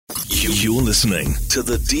You're listening to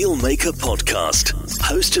the Dealmaker Podcast,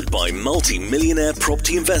 hosted by multi-millionaire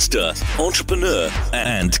property investor, entrepreneur,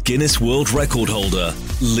 and Guinness World Record holder,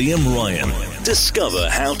 Liam Ryan. Discover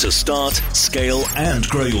how to start, scale, and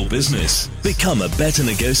grow your business. Become a better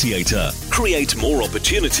negotiator, create more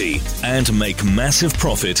opportunity, and make massive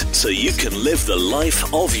profit so you can live the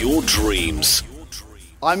life of your dreams.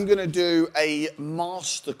 I'm going to do a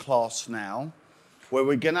masterclass now where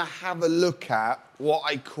we're going to have a look at what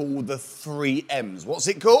I call the 3 M's. What's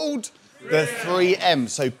it called? The 3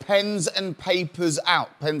 M's. So pens and papers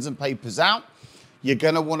out. Pens and papers out. You're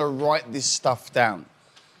going to want to write this stuff down.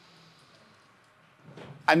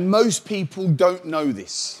 And most people don't know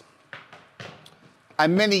this.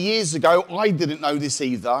 And many years ago, I didn't know this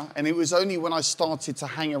either. And it was only when I started to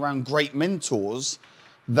hang around great mentors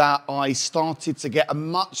that I started to get a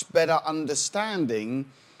much better understanding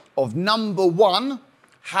of, number one,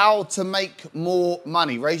 how to make more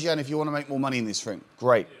money. Raise your hand if you want to make more money in this room.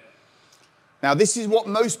 Great. Now, this is what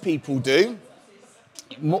most people do.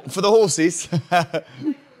 For the horses.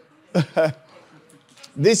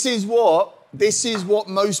 This is what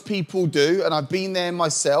most people do, and I've been there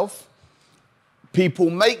myself.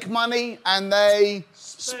 People make money and they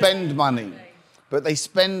spend money. But they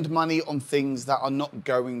spend money on things that are not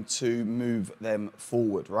going to move them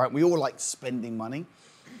forward, right? We all like spending money.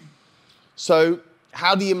 So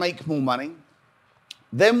how do you make more money?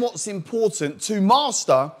 Then what's important to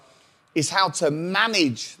master is how to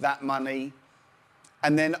manage that money,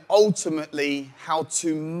 and then ultimately how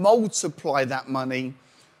to multiply that money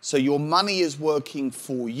so your money is working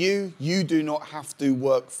for you, you do not have to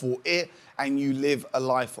work for it, and you live a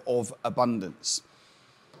life of abundance.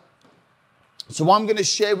 So I'm going to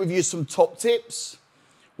share with you some top tips.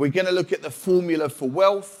 We're going to look at the formula for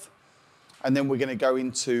wealth, and then we're going to go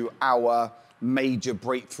into our major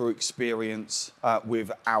breakthrough experience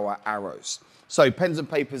with our arrows. So pens and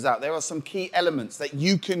papers out. There are some key elements that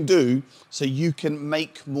you can do so you can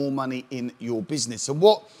make more money in your business. And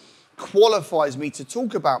what qualifies me to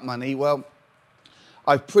talk about money? Well,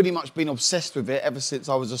 I've pretty much been obsessed with it ever since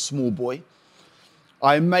I was a small boy.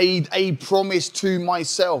 I made a promise to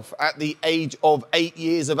myself at the age of 8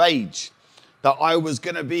 years of age that I was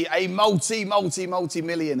going to be a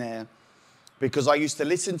multi-millionaire, because I used to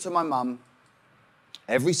listen to my mum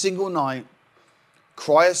every single night,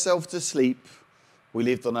 cry herself to sleep. We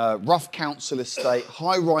lived on a rough council estate,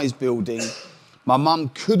 high-rise building. My mum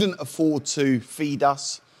couldn't afford to feed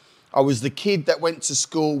us. I was the kid that went to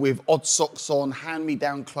school with odd socks on,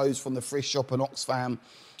 hand-me-down clothes from the thrift shop in Oxfam.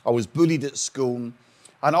 I was bullied at school.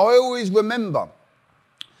 And I always remember,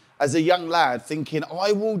 as a young lad, thinking,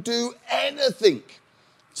 I will do anything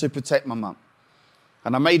to protect my mum.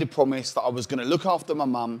 And I made a promise that I was going to look after my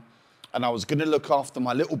mum, and I was going to look after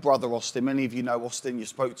my little brother, Austin. Many of you know Austin. You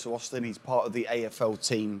spoke to Austin. He's part of the AFL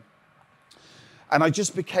team. And I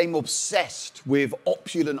just became obsessed with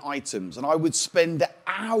opulent items. And I would spend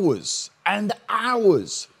hours and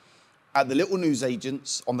hours at the little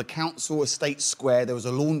newsagents on the council estate square. There was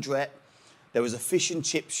a laundrette. There was a fish and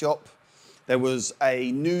chip shop. There was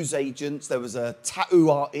a newsagent. There was a tattoo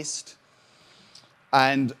artist.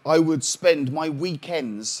 And I would spend my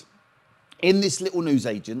weekends in this little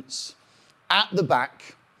newsagents at the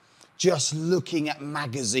back, just looking at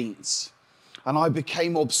magazines. And I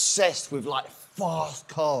became obsessed with like fast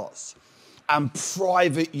cars and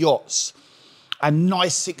private yachts and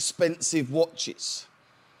nice expensive watches.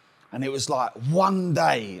 And it was like, one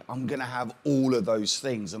day I'm going to have all of those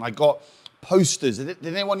things. And I got posters. Did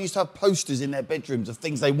anyone used to have posters in their bedrooms of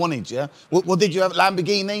things they wanted, yeah? What did you have?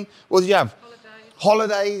 Lamborghini? What did you have?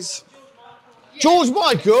 Holidays. George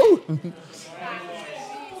Michael?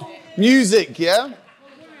 Music, yeah?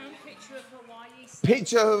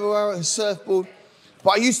 Picture of a surfboard.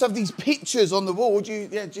 But I used to have these pictures on the wall. Would you,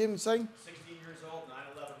 yeah, Jim, say? 16 years old,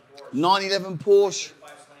 911 Porsche.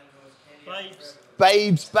 911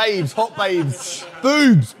 Porsche. Babes, hot babes.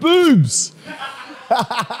 Boobs. Sort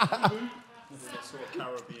of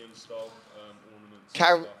Caribbean style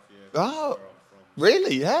ornaments. Oh,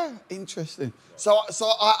 really? Yeah, interesting. So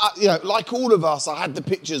I, you know, like all of us, I had the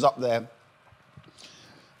pictures up there.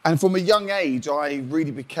 And from a young age, I really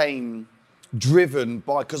became driven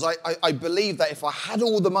by, because I believed that if I had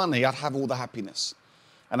all the money, I'd have all the happiness.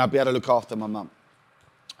 And I'd be able to look after my mum.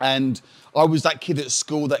 And I was that kid at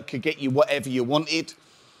school that could get you whatever you wanted.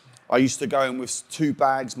 I used to go in with 2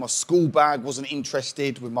 bags. My school bag wasn't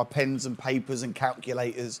interested with my pens and papers and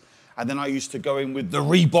calculators. And then I used to go in with the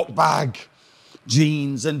Reebok bag,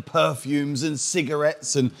 jeans and perfumes and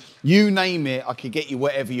cigarettes and you name it, I could get you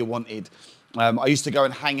whatever you wanted. I used to go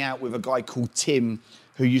and hang out with a guy called Tim,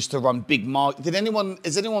 who used to run big markets.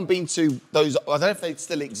 Has anyone been to those? I don't know if they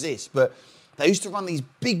still exist, but they used to run these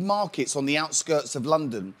big markets on the outskirts of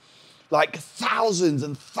London. Like thousands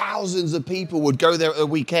and thousands of people would go there at the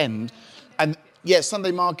weekend. And yeah,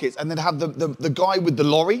 Sunday markets. And then have the guy with the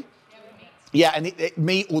lorry. Yeah, and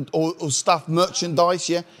meat or stuff, merchandise,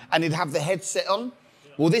 yeah. And he'd have the headset on.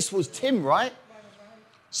 Well, this was Tim, right?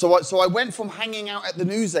 So I went from hanging out at the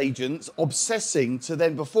newsagents, obsessing, to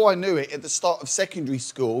then, before I knew it, at the start of secondary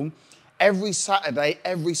school, every Saturday,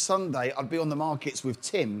 every Sunday, I'd be on the markets with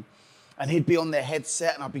Tim, and he'd be on their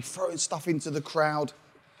headset, and I'd be throwing stuff into the crowd.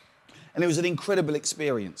 And it was an incredible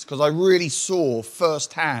experience, because I really saw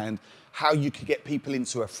firsthand how you could get people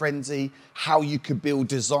into a frenzy, how you could build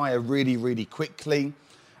desire really, really quickly.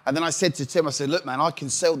 And then I said to Tim, I said, look, man, I can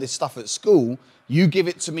sell this stuff at school. You give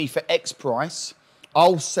it to me for X price.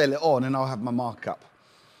 I'll sell it on and I'll have my markup.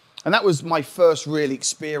 And that was my first real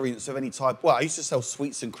experience of any type. Well, I used to sell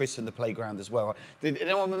sweets and crisps in the playground as well. Did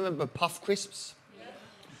anyone remember Puff Crisps? Yeah.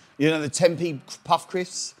 You know, the 10p Puff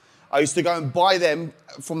Crisps? I used to go and buy them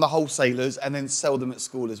from the wholesalers and then sell them at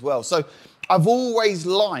school as well. So I've always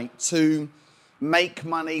liked to make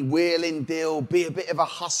money, wheel and deal, be a bit of a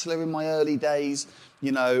hustler in my early days,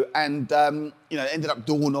 you know, and, ended up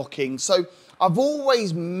door knocking. So I've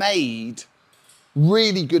always made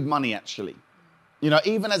really good money, actually. You know,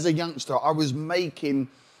 even as a youngster, I was making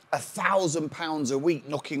 £1,000 a week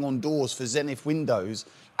knocking on doors for Zenith Windows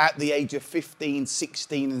at the age of 15,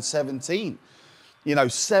 16 and 17. You know,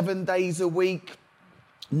 7 days a week,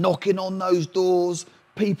 knocking on those doors,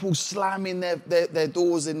 people slamming their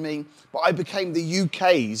doors in me. But I became the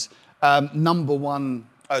UK's #1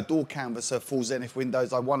 door canvasser for Zenith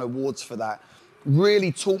Windows. I won awards for that.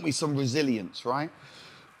 Really taught me some resilience, right?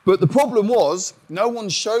 But the problem was, no one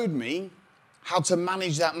showed me how to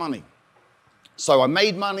manage that money. So I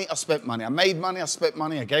made money, I spent money. I made money, I spent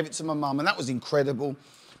money. I gave it to my mum, and that was incredible.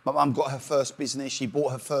 My mum got her first business. She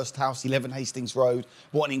bought her first house, 11 Hastings Road.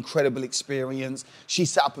 What an incredible experience. She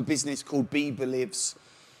set up a business called Bieber Lives.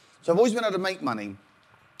 So I've always been able to make money,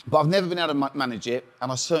 but I've never been able to manage it,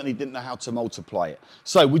 and I certainly didn't know how to multiply it.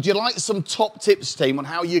 So would you like some top tips, team, on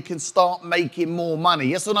how you can start making more money?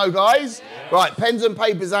 Yes or no, guys? Yeah. Right, pens and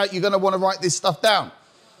papers out. You're going to want to write this stuff down.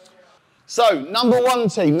 So, number one,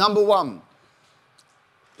 team, number one,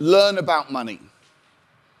 learn about money.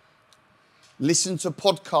 Listen to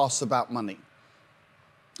podcasts about money.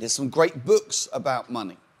 There's some great books about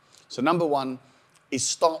money. So number one is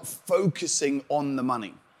start focusing on the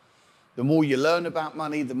money. The more you learn about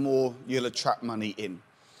money, the more you'll attract money in.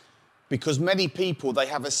 Because many people, they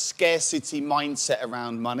have a scarcity mindset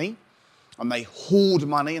around money, and they hoard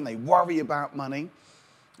money and they worry about money.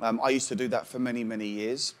 I used to do that for many, many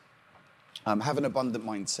years. Have an abundant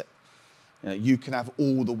mindset. You can have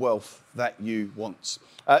all the wealth that you want.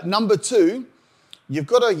 Number two, you've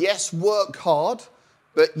got to, yes, work hard,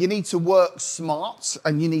 but you need to work smart,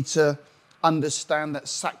 and you need to understand that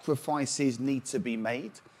sacrifices need to be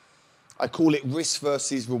made. I call it risk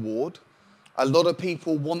versus reward. A lot of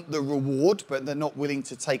people want the reward, but they're not willing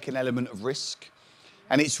to take an element of risk.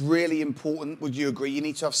 And it's really important, would you agree? You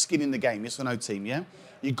need to have skin in the game, yes or no, team, yeah?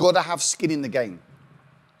 You've got to have skin in the game.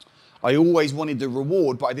 I always wanted the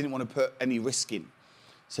reward, but I didn't want to put any risk in.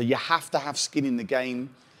 So you have to have skin in the game.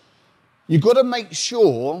 You've got to make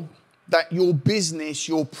sure that your business,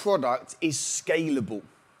 your product is scalable.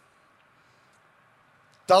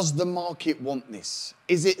 Does the market want this?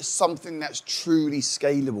 Is it something that's truly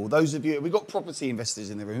scalable? Those of you, we've got property investors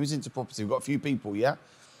in the room. Who's into property? We've got a few people, yeah?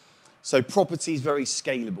 So property is very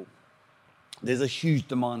scalable. There's a huge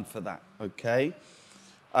demand for that, okay?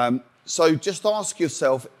 So just ask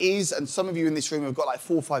yourself, and some of you in this room have got like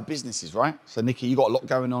 4 or 5 businesses, right? So Nikki, you got a lot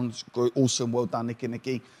going on. Awesome, well done,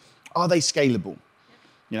 Nikki. Are they scalable?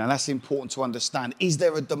 You know, that's important to understand. Is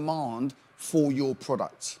there a demand for your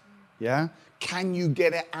product? Yeah? Can you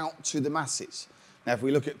get it out to the masses? Now, if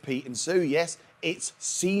we look at Pete and Sue, yes, it's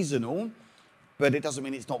seasonal, but it doesn't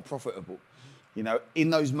mean it's not profitable. You know,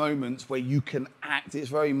 in those moments where you can act, it's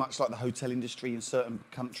very much like the hotel industry in certain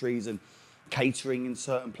countries and catering in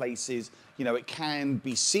certain places. You know, it can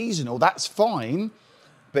be seasonal, that's fine,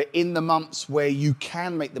 but in the months where you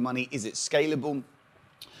can make the money, is it scalable?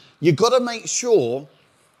 You've got to make sure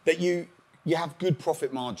that you have good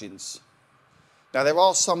profit margins. Now, there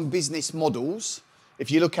are some business models.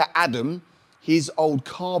 If you look at Adam, his old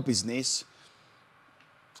car business,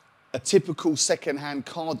 a typical second-hand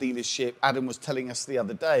car dealership, Adam was telling us the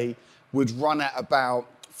other day, would run at about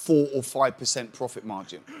 4 or 5% profit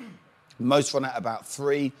margin. Most run at about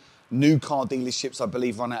 3. New car dealerships, I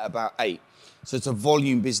believe, run at about 8. So it's a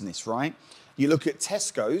volume business, right? You look at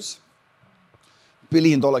Tesco's,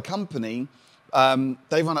 billion-dollar company,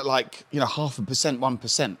 they run at like, 0.5%,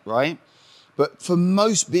 1%, right? But for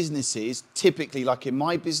most businesses, typically, like in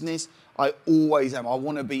my business, I always am. I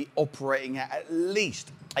want to be operating at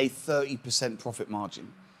least a 30% profit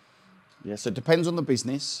margin. Yeah, so it depends on the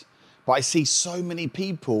business. But I see so many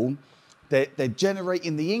people, they're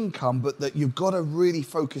generating the income, but that you've got to really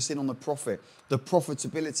focus in on the profit, the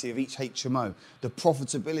profitability of each HMO, the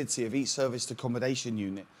profitability of each serviced accommodation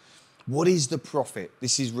unit. What is the profit?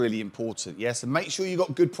 This is really important, yes? And make sure you've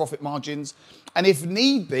got good profit margins. And if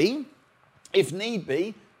need be,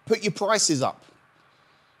 put your prices up.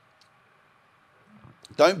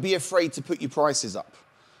 Don't be afraid to put your prices up.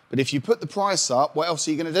 But if you put the price up, what else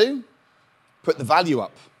are you going to do? Put the value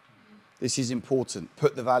up. This is important.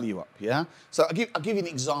 Put the value up, yeah? So I'll give you an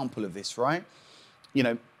example of this, right?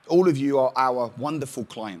 All of you are our wonderful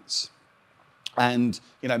clients. And,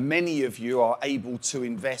 many of you are able to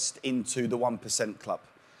invest into the 1% club.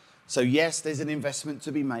 So yes, there's an investment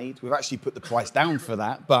to be made. We've actually put the price down for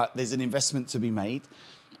that, but there's an investment to be made.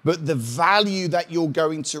 But the value that you're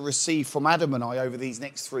going to receive from Adam and I over these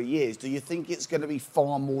next 3 years, do you think it's going to be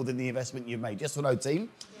far more than the investment you've made? Yes or no, team?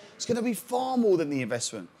 It's going to be far more than the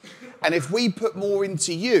investment. And if we put more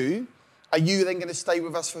into you, are you then going to stay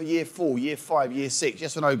with us for year 4, year 5, year 6?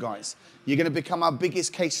 Yes or no, guys? You're going to become our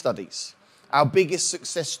biggest case studies, our biggest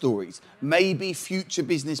success stories, maybe future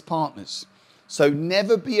business partners. So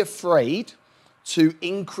never be afraid to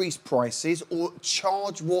increase prices or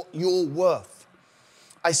charge what you're worth.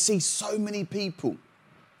 I see so many people,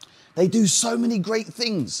 they do so many great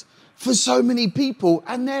things for so many people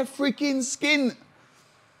and they're freaking skint.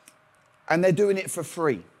 And they're doing it for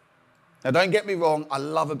free. Now, don't get me wrong, I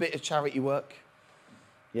love a bit of charity work.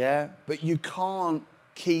 Yeah, but you can't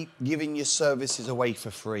keep giving your services away for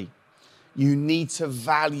free. You need to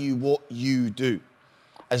value what you do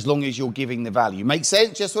as long as you're giving the value. Make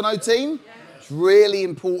sense? Yes or no, team? Yeah. It's really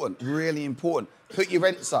important, really important. Put your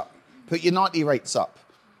rents up. Put your nightly rates up.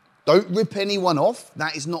 Don't rip anyone off.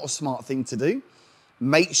 That is not a smart thing to do.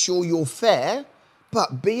 Make sure you're fair,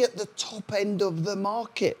 but be at the top end of the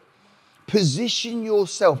market. Position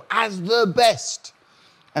yourself as the best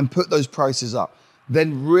and put those prices up.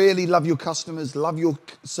 Then really love your customers, love your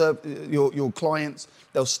clients.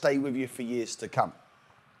 They'll stay with you for years to come.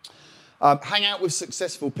 Hang out with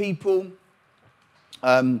successful people.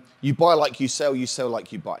 You buy like you sell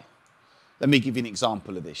like you buy. Let me give you an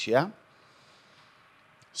example of this, yeah?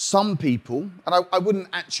 Some people, and I wouldn't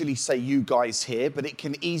actually say you guys here, but it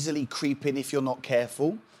can easily creep in if you're not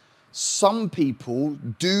careful. Some people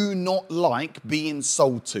do not like being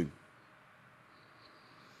sold to.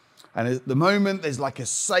 And at the moment there's like a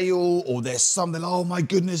sale or there's something, oh my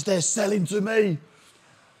goodness, they're selling to me.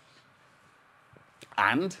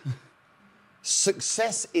 And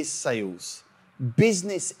success is sales.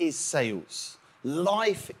 Business is sales.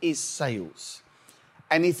 Life is sales.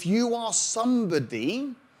 And if you are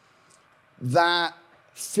somebody that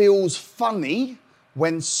feels funny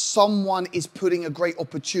when someone is putting a great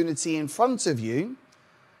opportunity in front of you,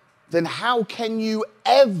 then how can you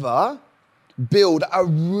ever build a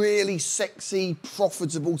really sexy,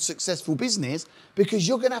 profitable, successful business? Because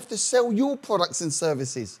you're going to have to sell your products and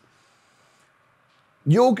services.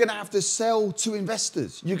 You're going to have to sell to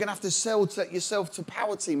investors. You're going to have to sell yourself to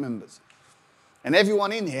power team members. And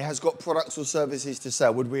everyone in here has got products or services to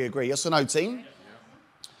sell. Would we agree? Yes or no, team?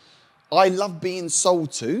 Yeah. I love being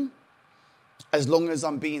sold to, as long as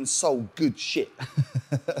I'm being sold good shit.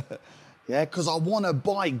 Yeah, because I want to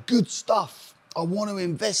buy good stuff. I want to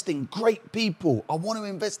invest in great people. I want to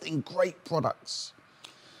invest in great products.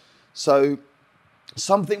 So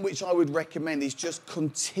something which I would recommend is just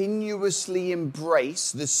continuously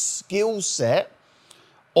embrace the skill set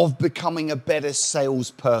of becoming a better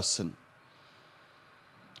salesperson.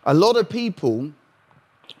 A lot of people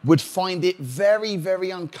would find it very,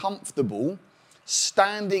 very uncomfortable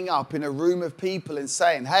standing up in a room of people and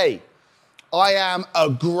saying, hey, I am a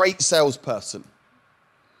great salesperson.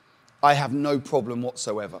 I have no problem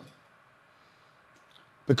whatsoever.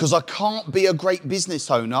 Because I can't be a great business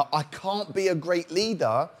owner, I can't be a great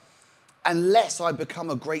leader unless I become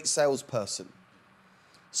a great salesperson.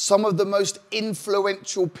 Some of the most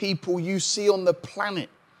influential people you see on the planet,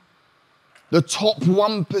 the top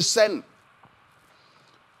 1%,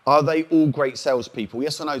 are they all great salespeople?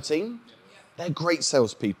 Yes or no, team? They're great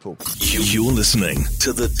salespeople. You're listening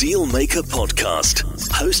to the Dealmaker Podcast,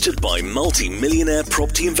 hosted by multi-millionaire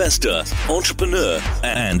property investor, entrepreneur,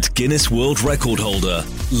 and Guinness World Record holder,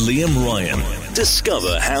 Liam Ryan.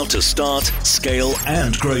 Discover how to start, scale,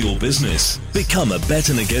 and grow your business. Become a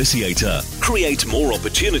better negotiator, create more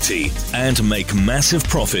opportunity, and make massive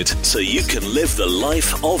profit so you can live the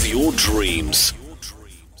life of your dreams.